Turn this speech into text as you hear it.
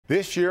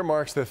This year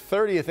marks the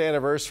 30th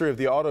anniversary of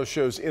the auto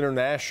show's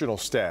international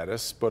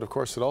status, but of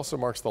course it also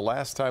marks the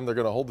last time they're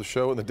going to hold the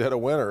show in the dead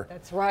of winter.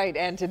 That's right.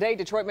 And today,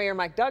 Detroit Mayor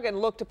Mike Duggan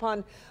looked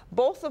upon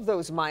both of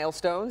those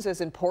milestones as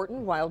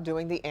important while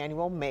doing the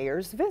annual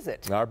mayor's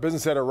visit. Our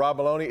business editor Rob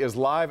Maloney is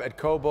live at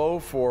Cobo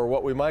for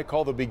what we might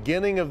call the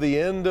beginning of the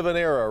end of an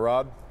era.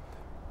 Rob?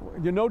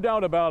 You're no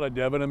doubt about it,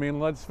 Devin. I mean,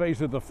 let's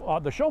face it,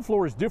 the show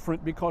floor is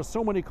different because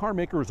so many car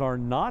makers are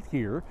not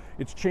here.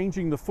 It's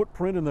changing the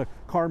footprint and the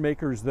car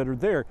makers that are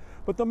there.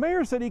 But the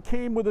mayor said he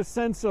came with a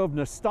sense of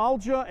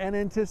nostalgia and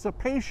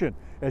anticipation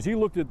as he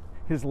looked at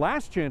his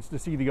last chance to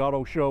see the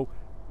auto show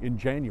in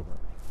January.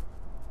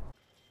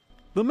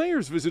 The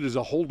mayor's visit is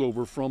a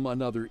holdover from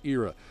another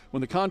era. When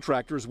the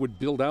contractors would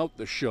build out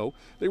the show,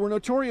 they were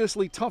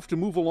notoriously tough to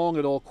move along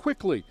at all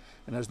quickly.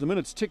 And as the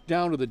minutes ticked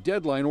down to the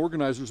deadline,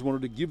 organizers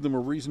wanted to give them a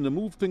reason to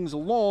move things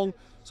along,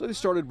 so they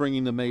started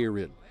bringing the mayor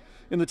in.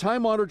 In the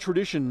time-honored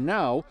tradition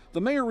now,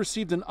 the mayor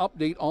received an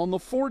update on the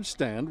Ford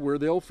stand where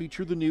they'll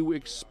feature the new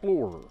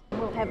Explorer.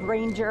 We'll have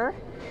Ranger.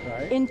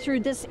 In through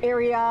this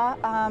area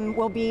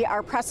will be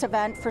our press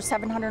event for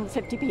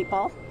 750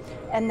 people.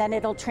 And then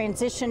it'll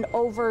transition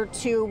over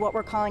to what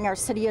we're calling our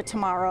City of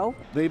Tomorrow.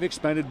 They've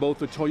expanded both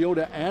the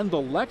Toyota and the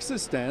Lexus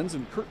stands,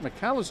 and Kurt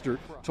McAllister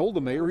told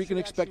the mayor he can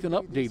expect an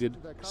updated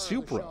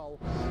Supra.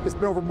 It's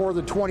been over more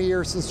than 20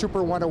 years since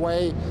Supra went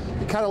away.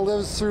 It kind of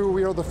lives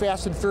through, the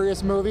Fast and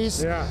Furious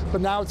movies,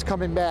 but now it's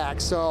coming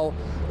back. So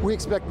we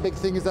expect big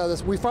things out of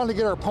this. We finally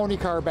get our pony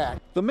car back.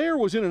 The mayor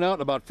was in and out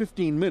in about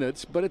 15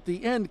 minutes, but at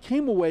the end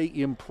came away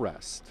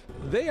impressed.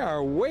 They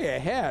are way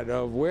ahead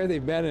of where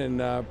they've been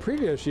in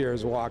previous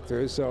years'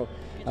 walkthroughs. So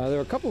there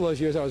were a couple of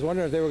those years I was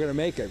wondering if they were going to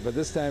make it, but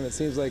this time it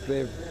seems like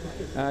they've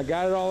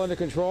got it all under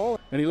control.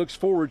 And he looks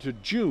forward to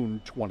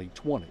June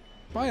 2020.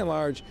 By and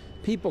large,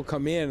 people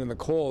come in the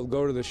cold,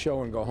 go to the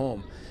show and go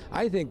home.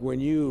 I think when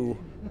you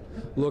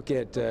look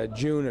at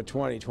June of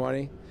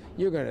 2020,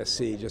 you're going to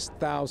see just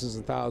thousands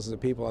and thousands of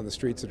people on the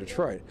streets of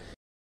Detroit.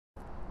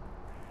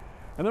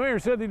 And the mayor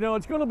said,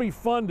 it's going to be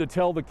fun to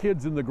tell the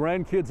kids and the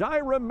grandkids, I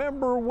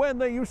remember when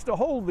they used to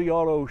hold the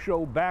auto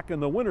show back in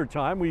the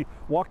wintertime. We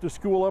walked to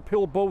school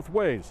uphill both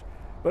ways.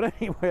 But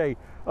anyway,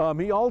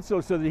 he also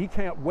said that he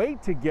can't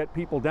wait to get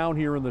people down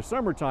here in the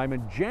summertime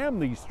and jam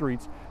these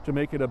streets to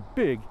make it a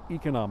big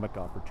economic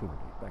opportunity.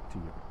 Back to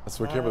you. That's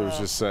what Kimberly was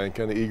just saying,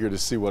 kind of eager to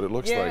see what it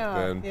looks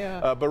like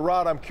then. But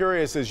Rod, I'm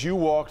curious, as you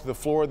walked the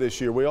floor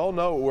this year, we're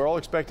all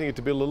expecting it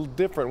to be a little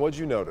different. What did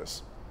you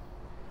notice?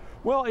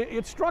 Well,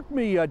 it struck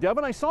me,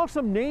 Devin, I saw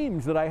some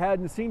names that I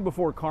hadn't seen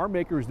before, car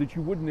makers that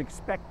you wouldn't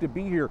expect to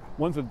be here,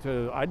 ones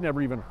that I'd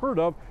never even heard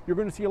of. You're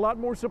going to see a lot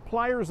more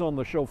suppliers on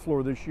the show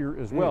floor this year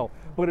as well.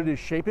 But it is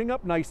shaping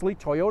up nicely.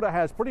 Toyota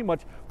has pretty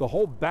much the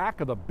whole back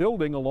of the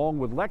building along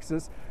with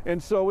Lexus,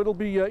 and so it'll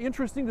be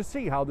interesting to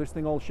see how this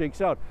thing all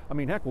shakes out. I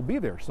mean, heck, we'll be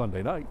there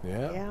Sunday night.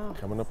 Yeah.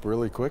 Coming up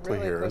really quickly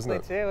here, isn't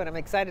it? Too, and I'm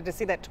excited to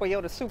see that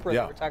Toyota Supra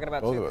that we're talking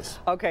about both too. of us.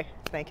 Okay,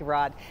 thank you,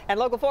 Rod. And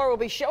Local 4 will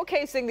be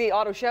showcasing the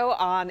auto show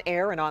on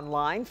air and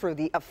online through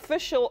the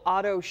official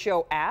Auto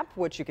Show app,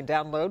 which you can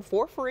download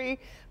for free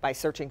by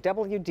searching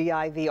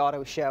WDIV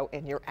Auto Show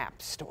in your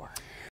app store.